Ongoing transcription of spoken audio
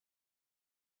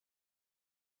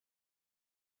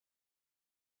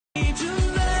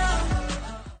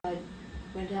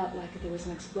it out like there was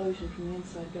an explosion from the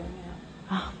inside going out.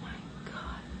 Oh my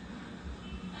God.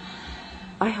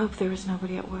 I hope there was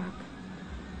nobody at work.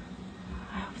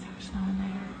 I hope there was no one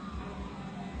there.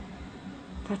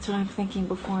 That's what I'm thinking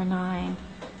before 9.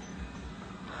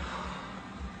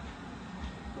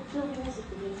 What building is it,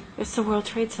 Billy? It's the World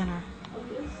Trade Center. Oh,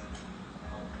 yes?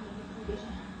 Okay.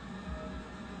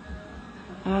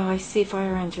 Oh, I see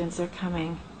fire engines. They're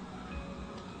coming.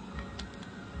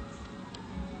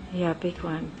 Yeah, big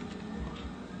one.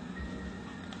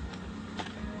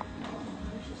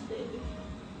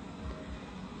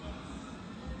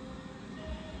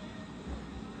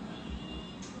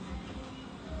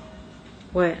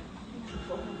 What?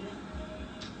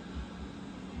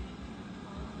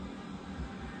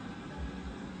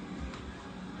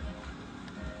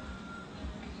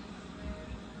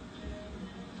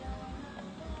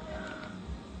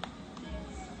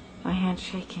 My hand's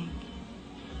shaking.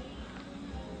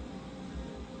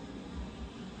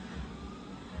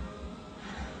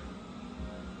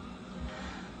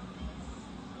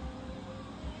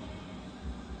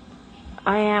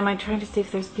 I am. I'm trying to see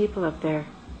if there's people up there.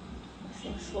 This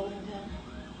thing's slowing down.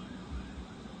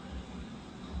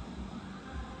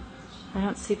 I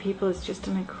don't see people. It's just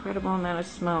an incredible amount of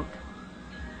smoke.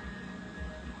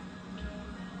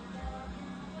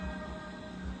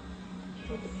 I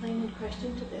thought the plane had crashed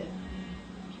into there.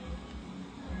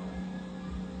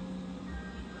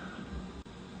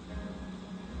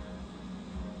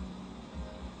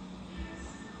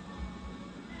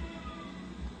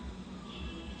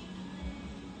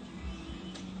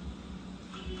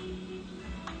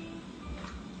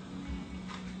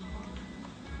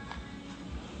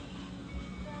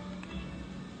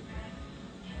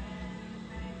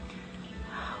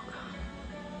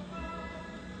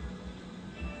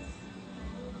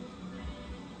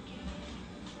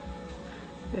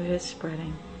 It is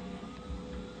spreading.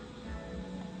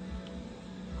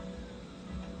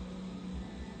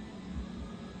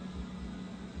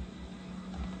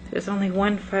 There's only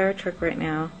one fire truck right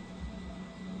now.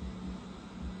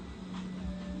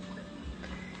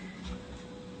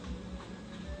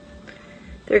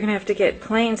 They're going to have to get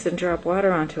planes and drop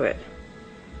water onto it.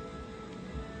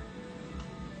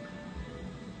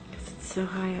 Because it's so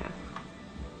high up.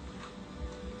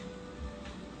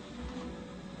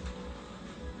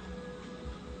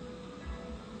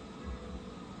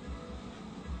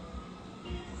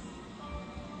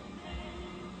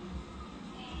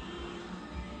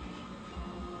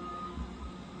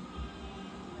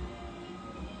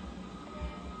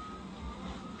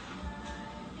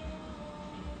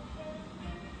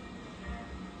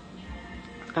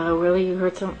 Oh, really? You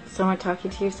heard someone talking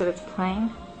to you, said it's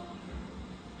playing?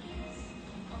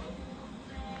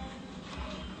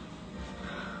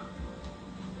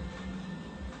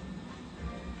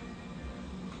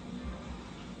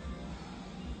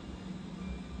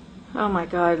 Oh my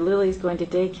God, Lily's going to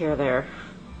daycare there.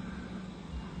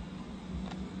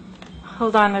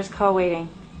 Hold on, there's call waiting.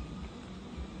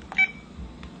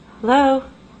 Hello?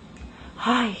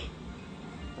 Hi.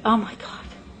 Oh my God.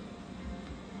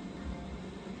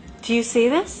 Do you see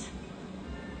this?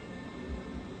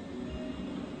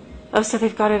 Oh, so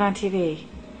they've got it on TV.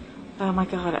 Oh my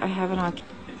God, I have it on.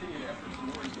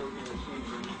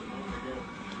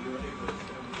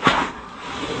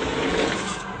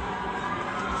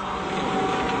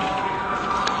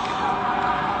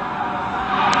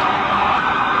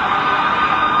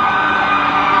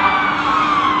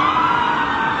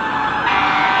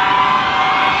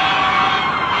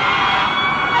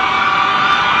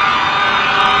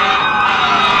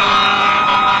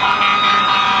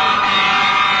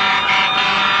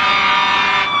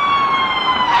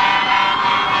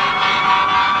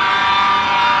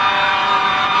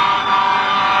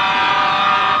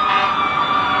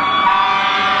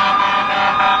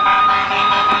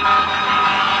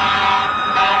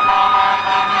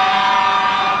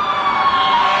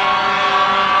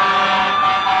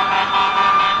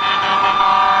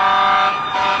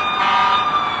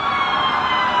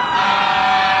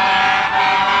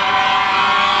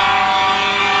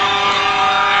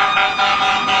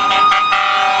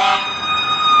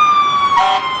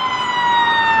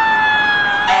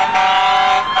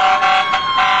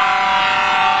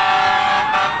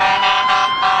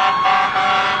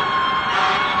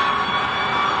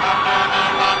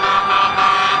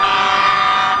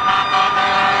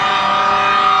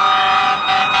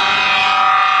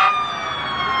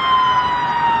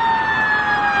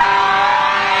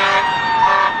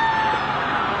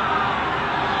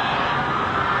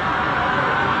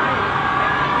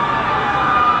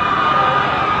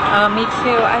 Oh, me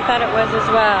too. I thought it was as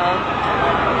well.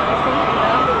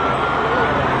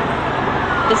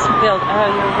 This build. Oh,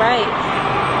 you're right.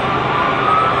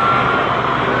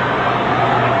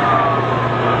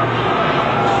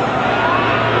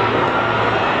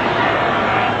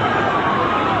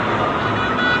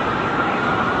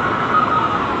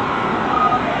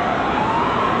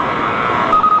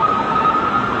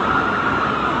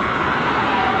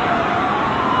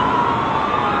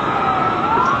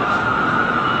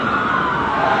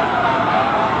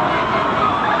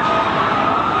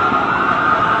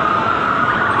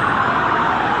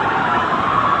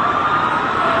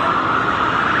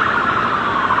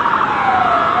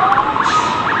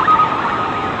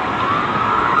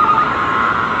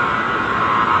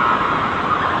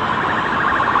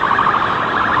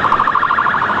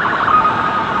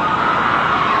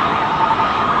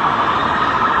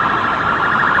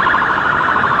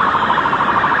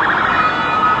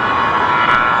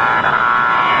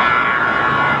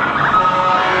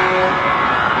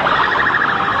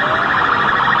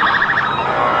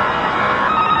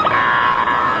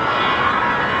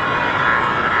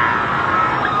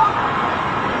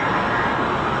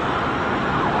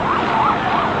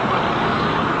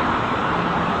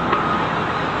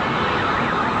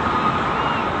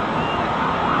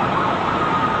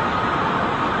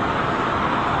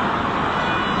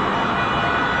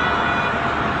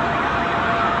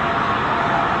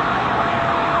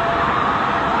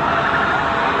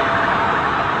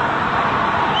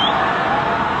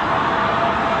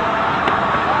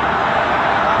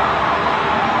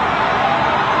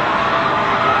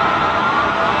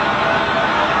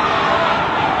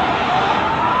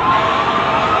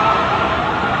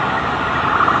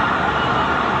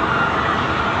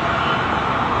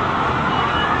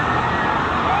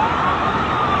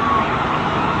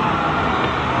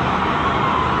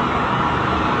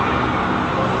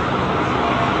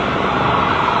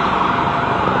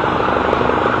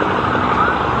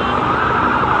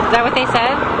 Is that what they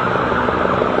said?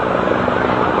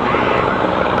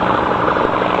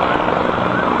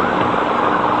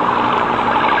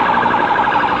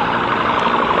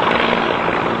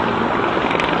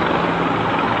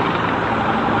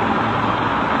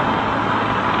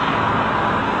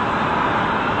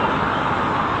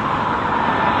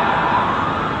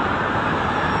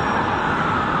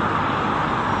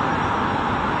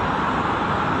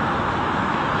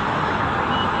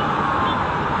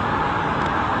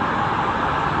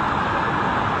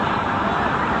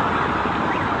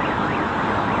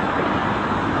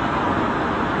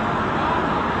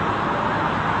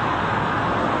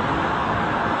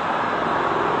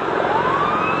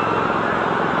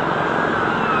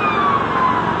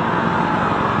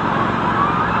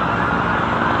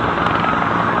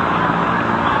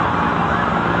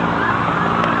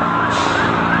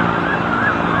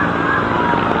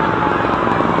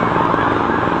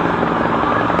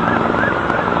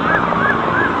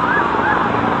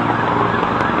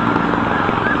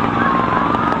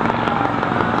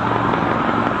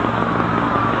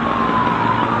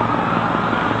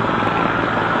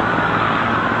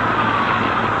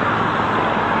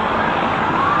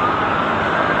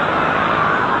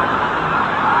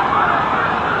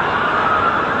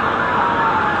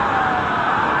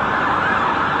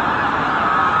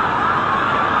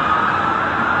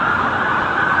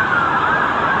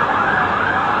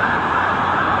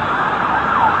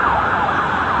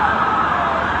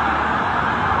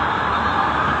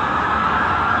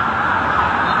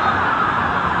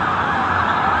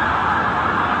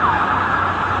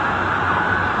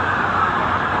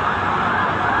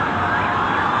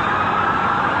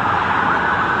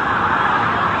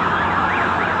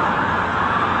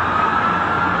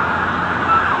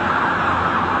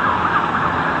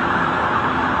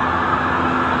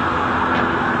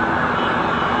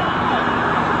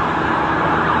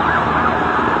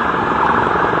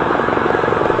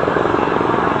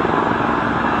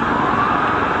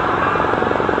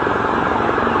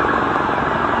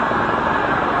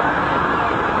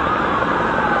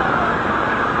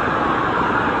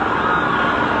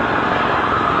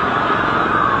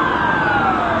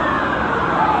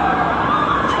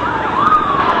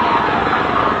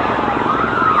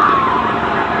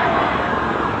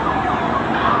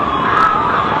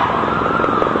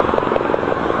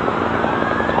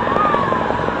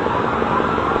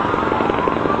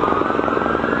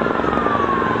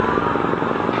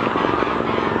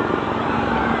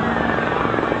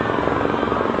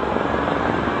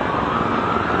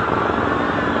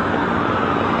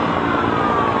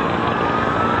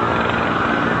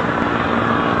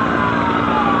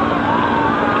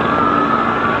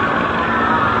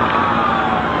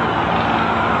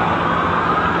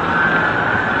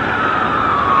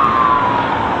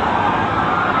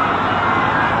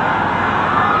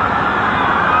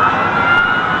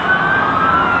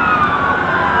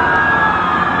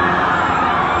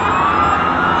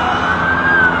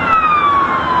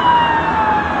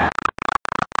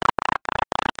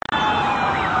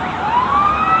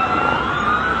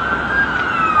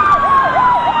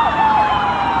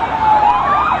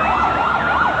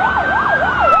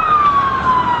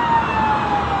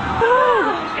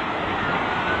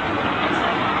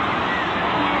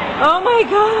 my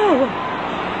God!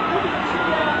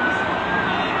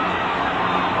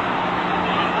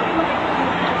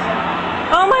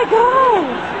 Oh my God!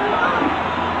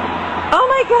 Oh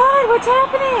my God, what's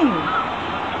happening?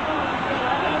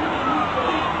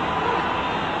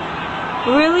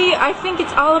 Really? I think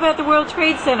it's all about the World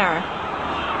Trade Center.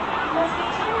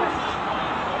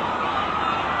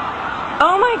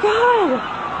 Oh my God!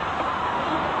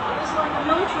 It was like a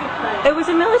military plane. It was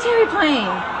a military plane.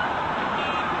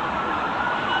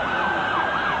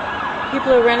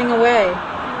 People are running away.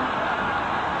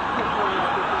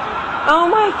 Oh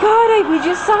my God, we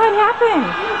just saw it happen.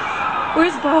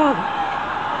 Where's Bob?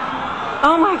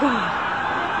 Oh my God.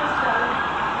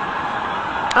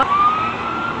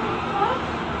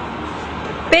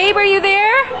 Babe, are you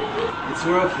there?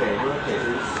 We're okay. We're okay.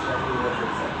 We're just attacking the World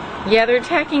Trade Center. Yeah, they're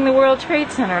attacking the World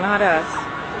Trade Center, not us.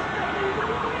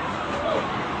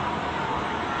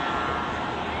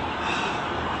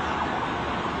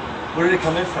 Where did it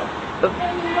come in from?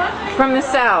 From the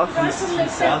south. From the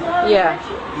south? Yeah.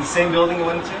 The same building it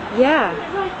went into? Yeah.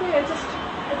 Right there, just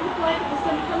it looked like it was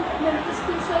going to come, and then it just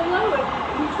been so low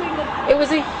between the. It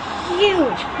was a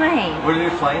huge plane. Where did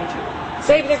it fly into?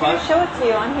 Babe, they're going to show it to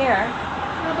you on here.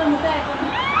 Up on the back.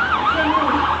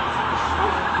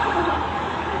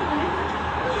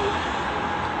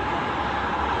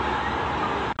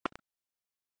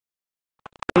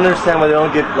 I don't understand why they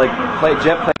don't get like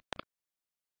jet planes.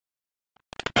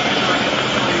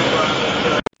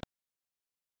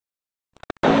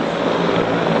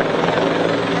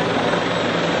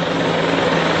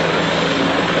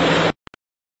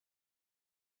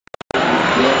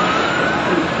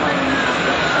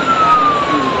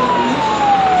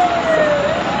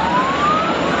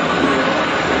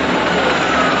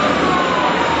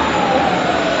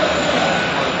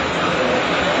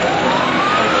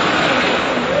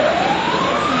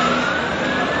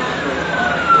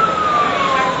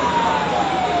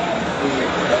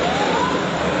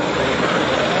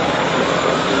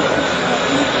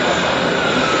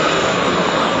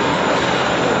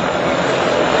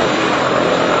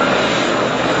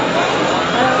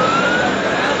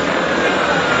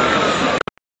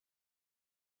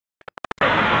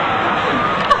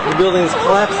 The building's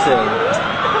collapsing. Oh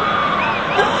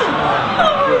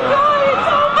my God, it's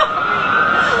all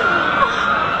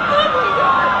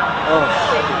Oh.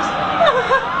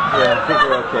 Yeah, I think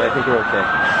we're okay. I think we're okay.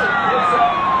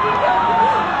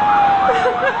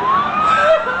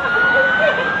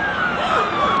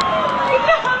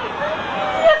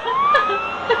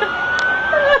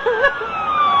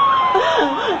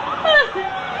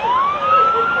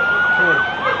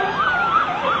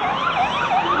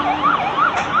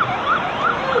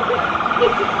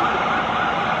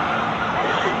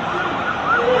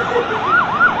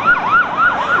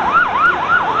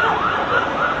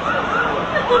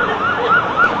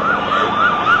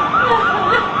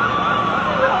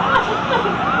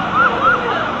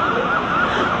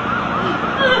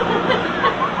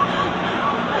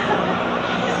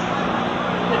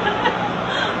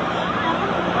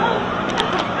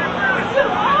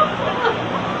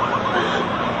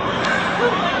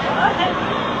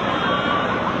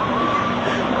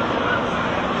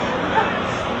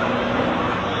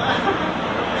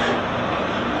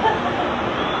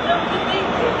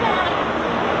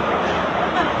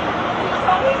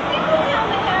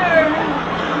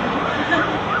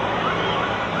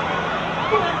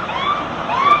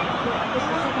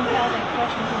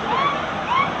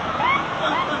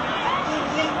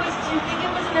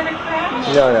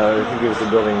 No, I think it was the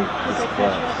building just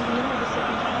collapsed.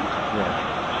 Yeah.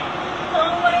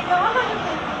 Oh my God!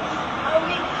 Are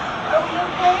we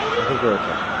okay? I think we're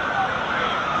okay.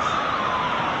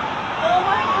 Oh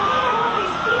my God! All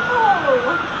these people!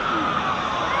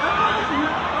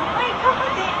 Oh my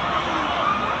God!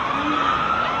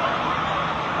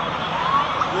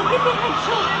 Look at they had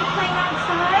children playing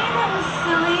outside. That was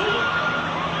silly.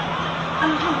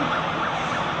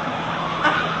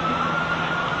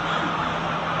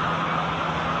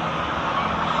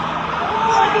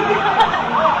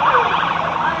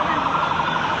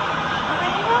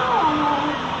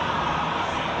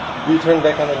 You turn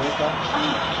back on the news now?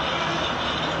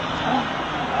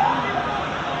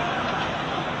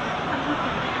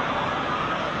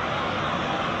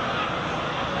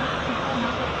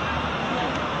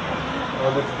 Oh,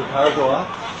 did the power go off?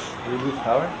 Did we lose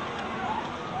power?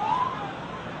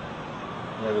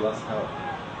 Yeah, we lost power.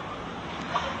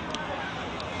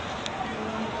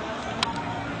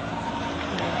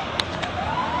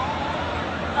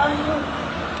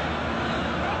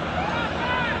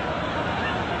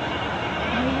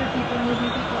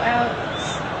 Moving people out.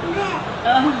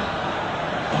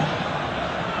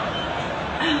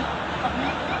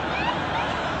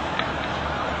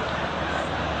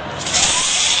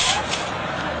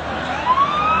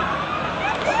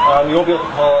 You won't be able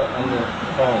to call it on the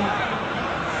phone.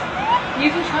 You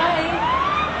can try.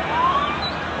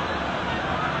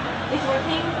 It's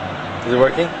working? Is it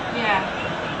working? Yeah.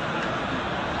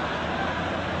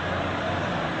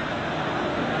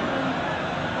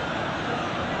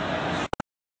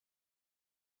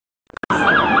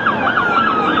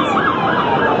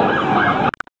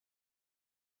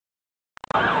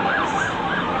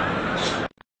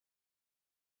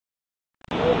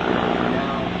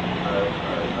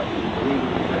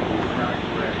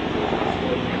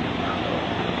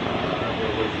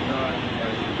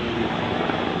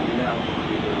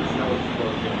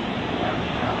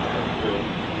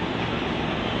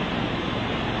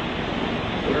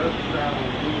 Air travel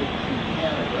to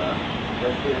Canada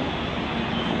has been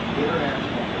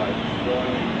international flights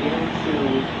going into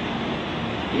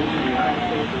the United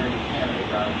States or into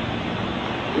Canada,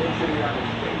 into the United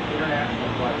States.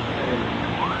 International flights headed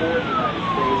for the United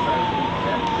States. I think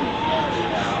that to Canada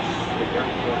now, the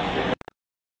airport there.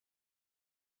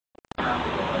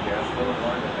 I guess a little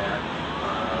more than that.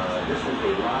 This is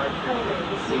a live picture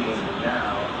of the scene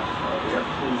now. The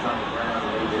F-2s on the ground,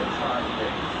 they've been trying to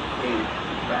take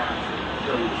back and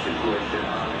show you the situation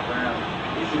on the ground.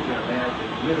 As you can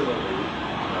imagine, literally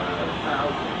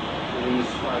thousands of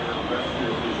police, fire,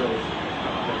 rescue officials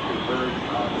have converged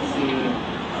on the scene.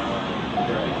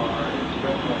 There are,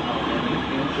 don't know how many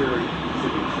injured to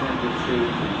be tended to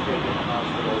be taken to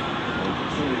hospitals, and we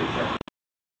continue to check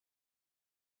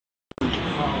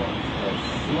columns of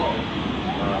smoke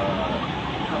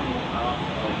coming off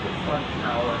of the front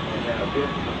tower and then a bit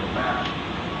from the back.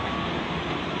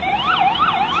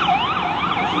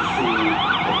 As you see,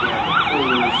 again, the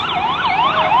crews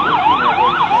working their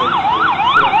way towards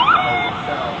the tower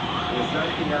itself. It was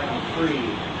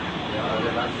 1993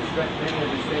 that I suspect many of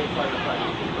these same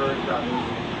firefighters converged on these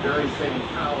very same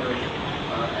towers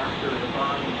after the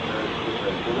bombing with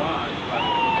the garage.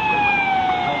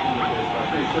 Helping with this, I'm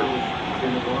pretty sure it was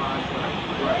in the garage when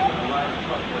a ladder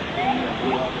truck came in and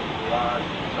blew up in the garage.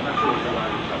 I'm not sure it was a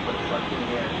ladder truck, but the truck came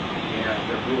in and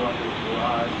blew up in the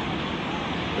garage.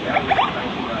 And that was in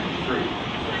 1993.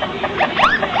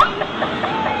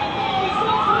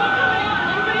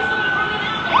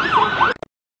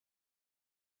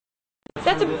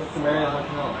 That's a... It's the Mariana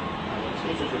Canal.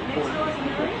 This is important for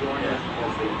you to join us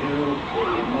as they do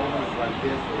in moments like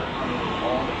this where they're coming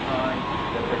all the time,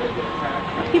 that they're going to get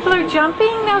attacked. People are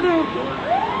jumping? Now they're...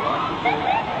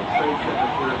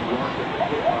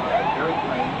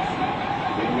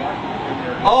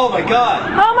 Oh my God!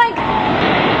 Oh my God!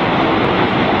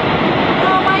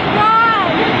 Oh my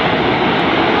God!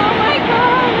 Oh my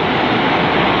God!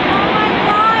 Oh my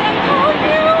God! I told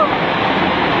you!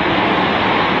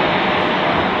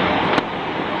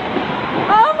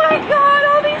 Oh my God!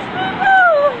 All these people!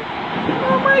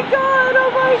 Oh my God! Oh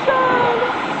my God!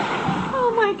 Oh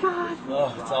my God!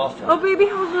 Oh, it's awful. Oh baby,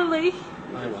 hold Lily.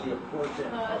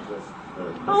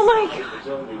 Oh my God!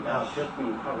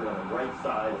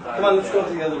 Come on, let's go to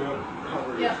the other room.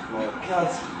 Yeah.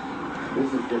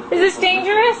 Is this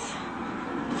dangerous?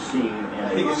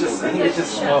 I think it's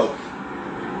just smoke.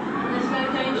 There's no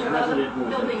danger of other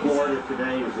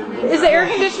buildings. Is the air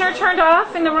conditioner turned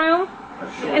off in the room?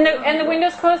 And the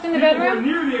windows closed in the People who are bedroom?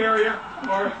 near the area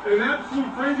are in an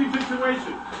absolute frenzy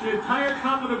situation. The entire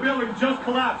top of the building just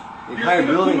collapsed. The entire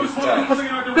building just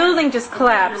collapsed. Building just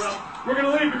collapsed. We're going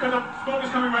to leave because the smoke is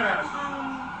coming right at us.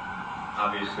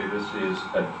 Obviously, this is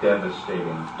a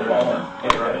devastating fall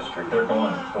in history. They're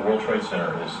gone. The World Trade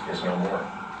Center is no more.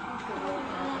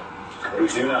 We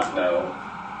do not know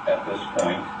at this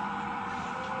point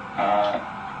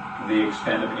the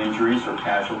extent of injuries or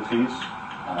casualties,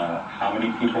 how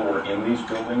many people were in these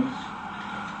buildings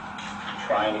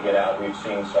trying to get out. We've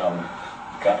seen some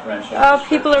gut-wrenching. Oh,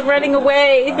 people are running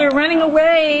away. They're running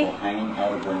away. People hanging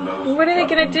out of windows. What are they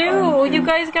going to do? You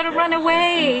guys got to run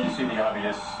away. You see the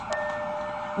obvious.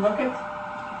 Look at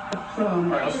the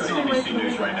plume. All right, let's go to ABC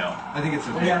News right now. I think it's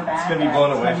going to be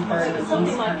blown away from us.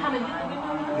 Something like coming in the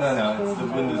window. No, it's the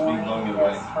windows being blown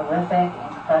away. Horrific,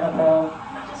 incredible,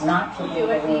 not to be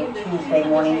believed. Tuesday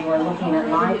morning, you were looking at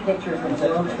live pictures of the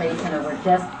World Trade Center where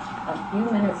just a few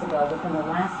minutes ago, within the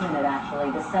last minute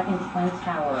actually, the second Twin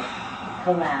Tower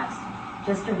collapsed.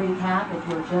 Just to recap, if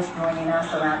you're just joining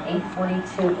us, around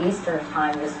 8:42 Eastern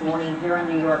Time this morning here in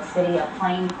New York City, a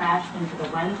plane crashed into the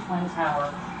right Twin Tower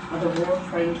of the World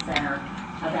Trade Center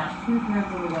about 2/3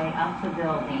 of the way up the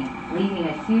building, leaving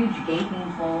a huge gaping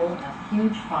hole, a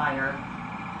huge fire,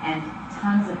 and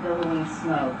tons of billowing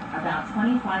smoke. About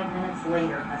 25 minutes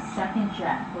later, a second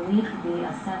jet, believed to be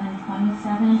a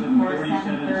 727 or a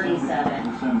 737,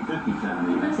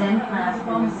 then crashed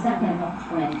in the second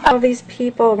twin tower. All these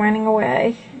people running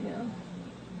away. Yeah.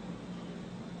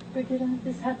 Brigitte,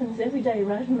 this happens every day,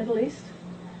 right, in the Middle East?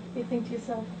 You think to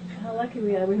yourself, how lucky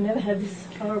we are. We've never had this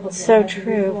horrible thing So happen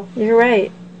true. before. You're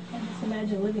right. And just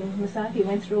imagine living. Masaki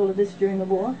went through all of this during the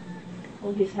war.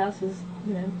 All his house was,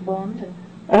 bombed. And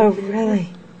Oh, really?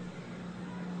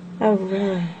 Oh,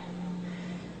 really?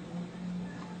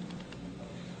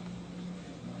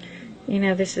 You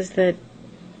know, this is the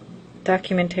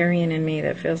documentarian in me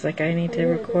that feels like I need to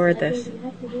record this. You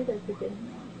have to do that, Brigitte.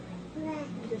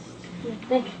 Just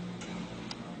think.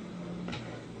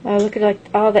 Oh, look at like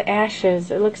all the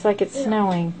ashes. It looks like it's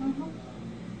snowing.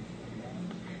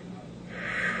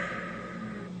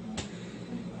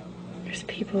 There's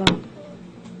people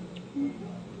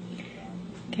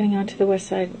getting onto the west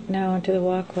side now, onto the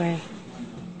walkway.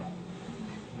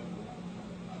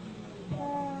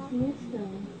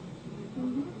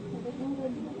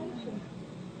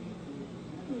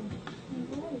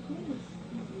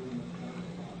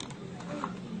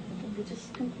 They're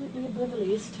just completely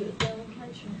oblivious to it. Their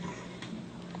location.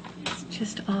 It's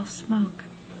just all smoke.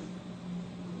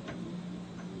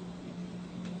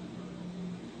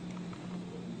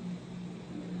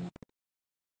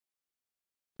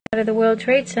 Out of the World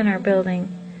Trade Center building.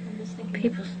 I'm just thinking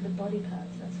People. of the body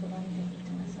parts. That's what I'm thinking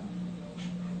to myself.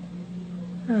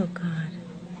 Oh, God.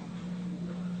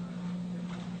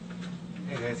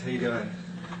 Hey guys, how you doing?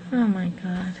 Oh, my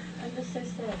God. I'm just so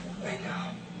sad. I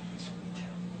know.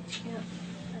 Yeah.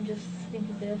 I'm just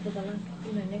thinking there for the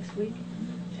next week.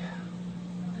 Yeah.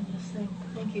 I'm just saying,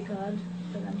 thank you, God.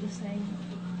 But I'm just saying,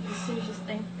 as soon as you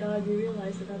thank God, you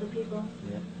realize that other people are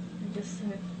just so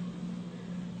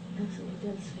absolutely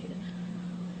devastated.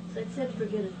 So I said,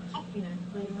 forget it.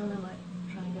 Later on I might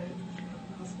try and go to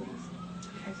hospitals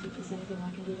and see if there's anything I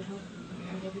can do to help.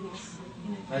 And everything's,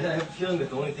 I have a feeling that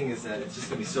the only thing is that it's just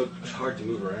going to be so hard to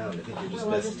move around. I think you're just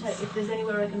Well, I'll best. just if there's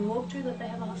anywhere I can walk to that they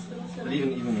have a hospital. So But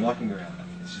even walking around, I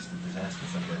mean, it's just a disaster.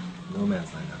 It's like a no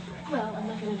man's land out there. well, I'm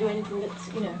not going to do anything that's,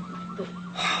 that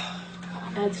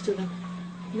adds to the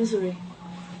misery.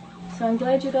 So I'm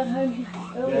glad you got home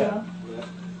earlier. Yeah.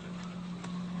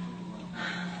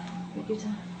 Brigitte.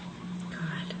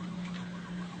 God.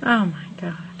 Oh, my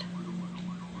God.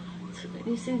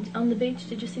 You said On the Beach,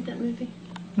 did you see that movie?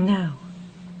 No.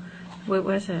 What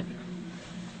was it?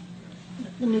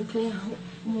 The nuclear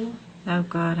war. Oh,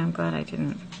 God, I'm glad I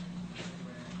didn't.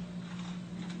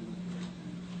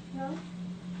 No?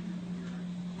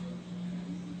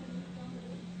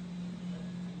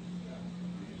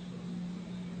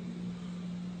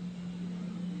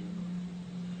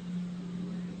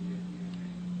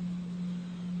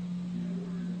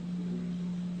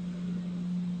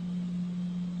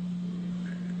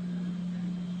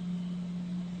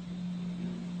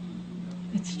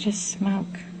 It's just smoke.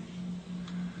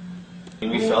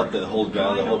 We felt the whole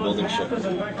ground, the whole building shook. In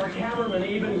fact, our cameraman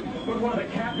even put one of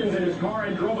the captains in his car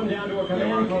and drove him down to a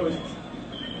command post.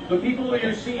 The people that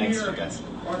you see here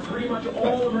are pretty much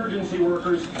all emergency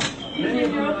workers. Many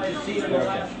of them that I've seen in the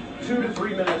last 2 to 3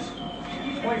 minutes,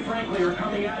 quite frankly, are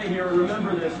coming out of here. And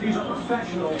remember this, these are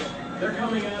professionals. They're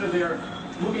coming out of there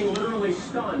looking literally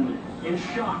stunned, in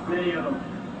shock, many of them,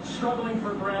 struggling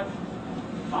for breath.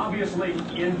 Obviously,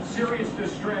 in serious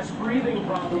distress, breathing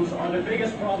problems are the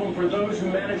biggest problem for those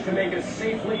who manage to make it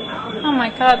safely out of Oh, my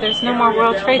God, there's no more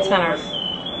World Trade Centers.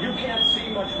 You can't see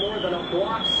much more than a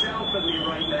block south of me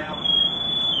right now.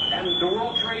 And the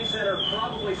World Trade Center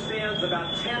probably stands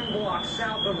about 10 blocks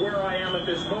south of where I am at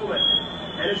this moment.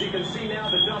 And as you can see now,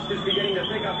 the dust is beginning to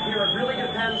pick up here. It really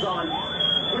depends on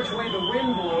which way the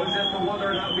wind blows as to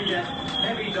whether or not we get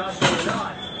heavy dust or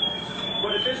not.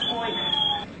 But at this point,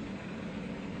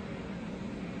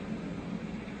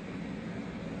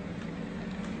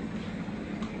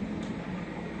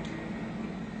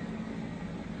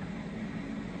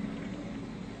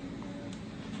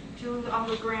 All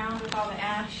the ground with all the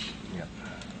ash. Yep.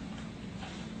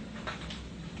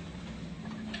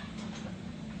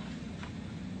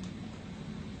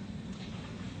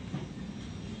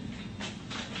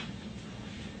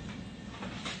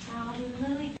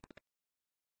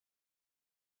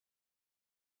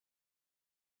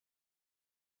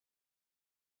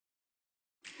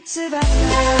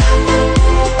 Sebastian.